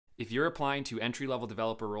If you're applying to entry-level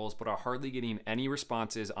developer roles but are hardly getting any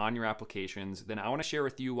responses on your applications, then I want to share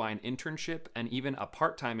with you why an internship and even a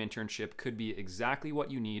part-time internship could be exactly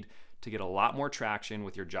what you need to get a lot more traction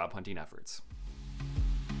with your job hunting efforts.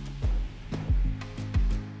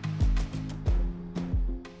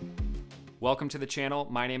 Welcome to the channel.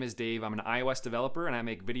 My name is Dave. I'm an iOS developer and I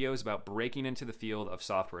make videos about breaking into the field of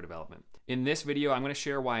software development. In this video, I'm going to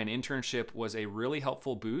share why an internship was a really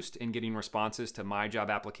helpful boost in getting responses to my job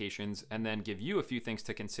applications, and then give you a few things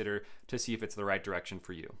to consider to see if it's the right direction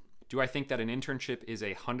for you. Do I think that an internship is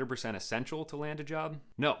 100% essential to land a job?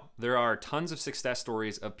 No. There are tons of success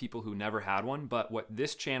stories of people who never had one, but what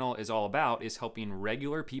this channel is all about is helping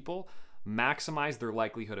regular people maximize their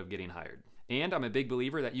likelihood of getting hired. And I'm a big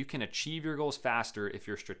believer that you can achieve your goals faster if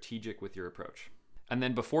you're strategic with your approach. And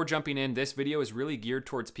then before jumping in, this video is really geared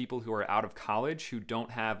towards people who are out of college, who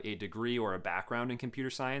don't have a degree or a background in computer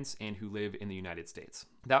science, and who live in the United States.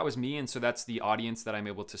 That was me, and so that's the audience that I'm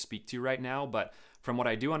able to speak to right now. But from what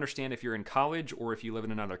I do understand, if you're in college or if you live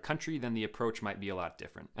in another country, then the approach might be a lot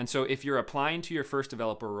different. And so if you're applying to your first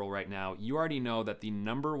developer role right now, you already know that the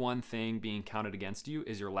number one thing being counted against you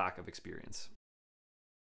is your lack of experience.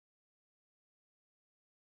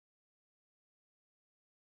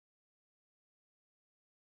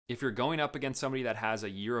 If you're going up against somebody that has a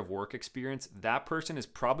year of work experience, that person is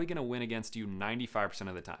probably going to win against you 95%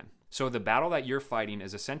 of the time. So the battle that you're fighting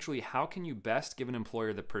is essentially, how can you best give an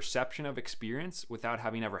employer the perception of experience without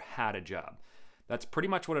having ever had a job? That's pretty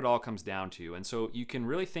much what it all comes down to. And so you can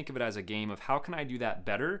really think of it as a game of how can I do that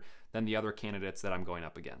better than the other candidates that I'm going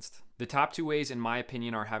up against. The top two ways, in my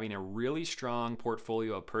opinion, are having a really strong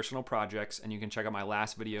portfolio of personal projects, and you can check out my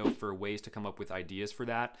last video for ways to come up with ideas for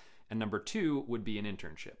that. And number two would be an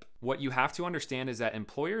internship. What you have to understand is that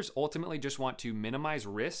employers ultimately just want to minimize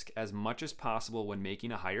risk as much as possible when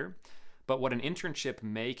making a hire. But what an internship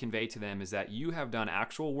may convey to them is that you have done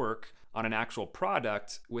actual work on an actual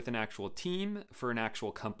product with an actual team for an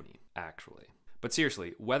actual company, actually. But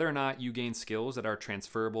seriously, whether or not you gain skills that are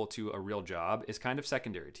transferable to a real job is kind of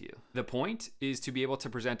secondary to you. The point is to be able to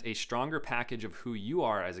present a stronger package of who you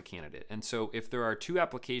are as a candidate. And so if there are two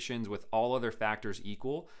applications with all other factors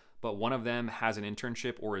equal, but one of them has an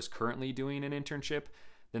internship or is currently doing an internship,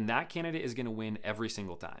 then that candidate is going to win every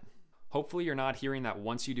single time. Hopefully you're not hearing that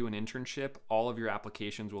once you do an internship, all of your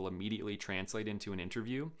applications will immediately translate into an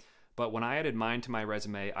interview. But when I added mine to my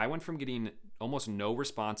resume, I went from getting almost no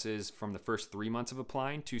responses from the first 3 months of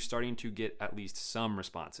applying to starting to get at least some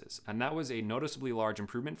responses. And that was a noticeably large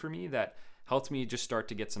improvement for me that helped me just start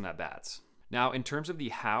to get some at-bats. Now, in terms of the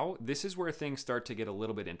how, this is where things start to get a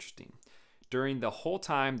little bit interesting. During the whole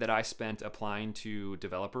time that I spent applying to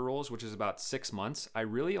developer roles, which is about 6 months, I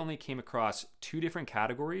really only came across two different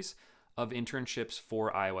categories of internships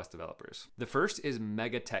for iOS developers. The first is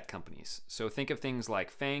mega tech companies. So think of things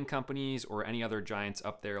like FAANG companies or any other giants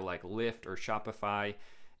up there like Lyft or Shopify.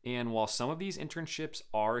 And while some of these internships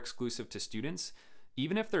are exclusive to students,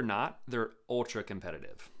 even if they're not, they're ultra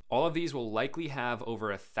competitive. All of these will likely have over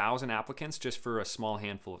 1,000 applicants just for a small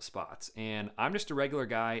handful of spots. And I'm just a regular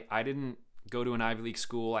guy. I didn't go to an Ivy League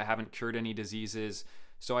school. I haven't cured any diseases.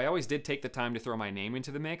 So I always did take the time to throw my name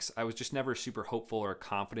into the mix. I was just never super hopeful or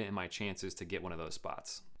confident in my chances to get one of those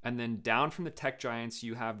spots. And then down from the tech giants,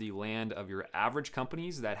 you have the land of your average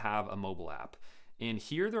companies that have a mobile app. And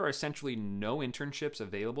here there are essentially no internships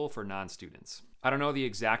available for non-students. I don't know the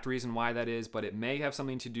exact reason why that is, but it may have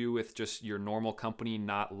something to do with just your normal company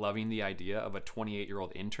not loving the idea of a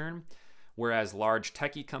 28-year-old intern. Whereas large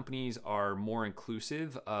techie companies are more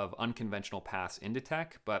inclusive of unconventional paths into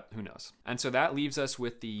tech, but who knows? And so that leaves us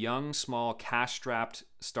with the young, small, cash-strapped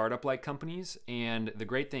startup-like companies. And the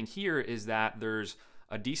great thing here is that there's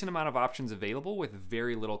a decent amount of options available with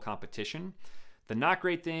very little competition. The not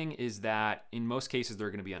great thing is that in most cases,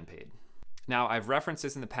 they're going to be unpaid. Now, I've referenced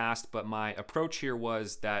this in the past, but my approach here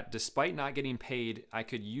was that despite not getting paid, I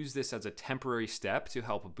could use this as a temporary step to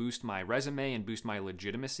help boost my resume and boost my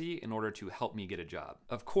legitimacy in order to help me get a job.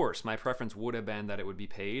 Of course, my preference would have been that it would be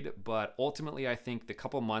paid, but ultimately I think the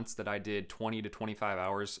couple months that I did 20 to 25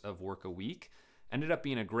 hours of work a week ended up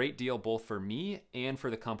being a great deal both for me and for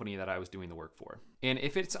the company that I was doing the work for. And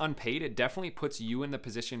if it's unpaid, it definitely puts you in the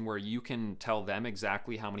position where you can tell them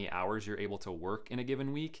exactly how many hours you're able to work in a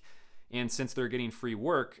given week. And since they're getting free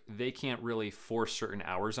work, they can't really force certain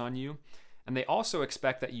hours on you. And they also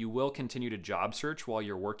expect that you will continue to job search while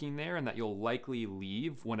you're working there and that you'll likely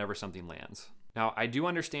leave whenever something lands. Now, I do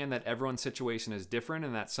understand that everyone's situation is different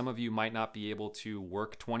and that some of you might not be able to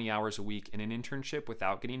work 20 hours a week in an internship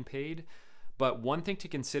without getting paid. But one thing to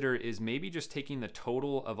consider is maybe just taking the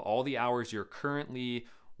total of all the hours you're currently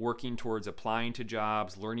working towards applying to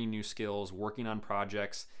jobs, learning new skills, working on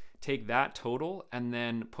projects. Take that total and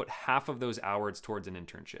then put half of those hours towards an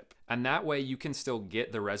internship. And that way you can still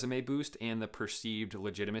get the resume boost and the perceived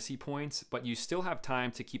legitimacy points, but you still have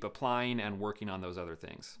time to keep applying and working on those other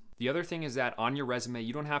things. The other thing is that on your resume,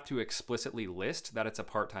 you don't have to explicitly list that it's a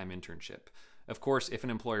part-time internship. Of course, if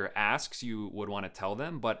an employer asks, you would want to tell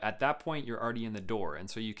them, but at that point you're already in the door, and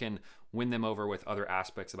so you can win them over with other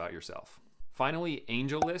aspects about yourself. Finally,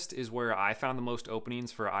 AngelList is where I found the most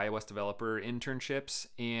openings for iOS developer internships.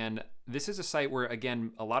 And this is a site where,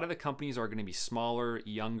 again, a lot of the companies are going to be smaller,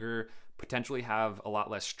 younger, potentially have a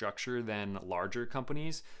lot less structure than larger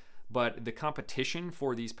companies. But the competition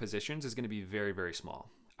for these positions is going to be very, very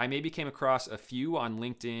small. I maybe came across a few on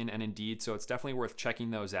LinkedIn and Indeed, so it's definitely worth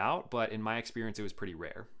checking those out. But in my experience, it was pretty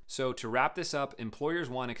rare. So to wrap this up, employers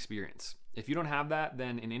want experience. If you don't have that,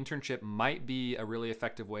 then an internship might be a really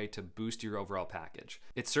effective way to boost your overall package.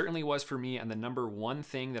 It certainly was for me, and the number one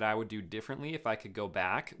thing that I would do differently if I could go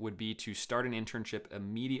back would be to start an internship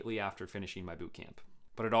immediately after finishing my boot camp.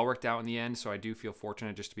 But it all worked out in the end, so I do feel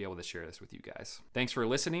fortunate just to be able to share this with you guys. Thanks for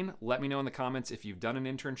listening. Let me know in the comments if you've done an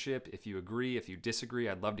internship, if you agree, if you disagree.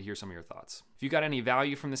 I'd love to hear some of your thoughts. If you got any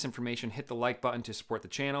value from this information, hit the like button to support the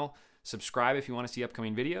channel. Subscribe if you want to see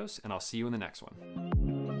upcoming videos, and I'll see you in the next one.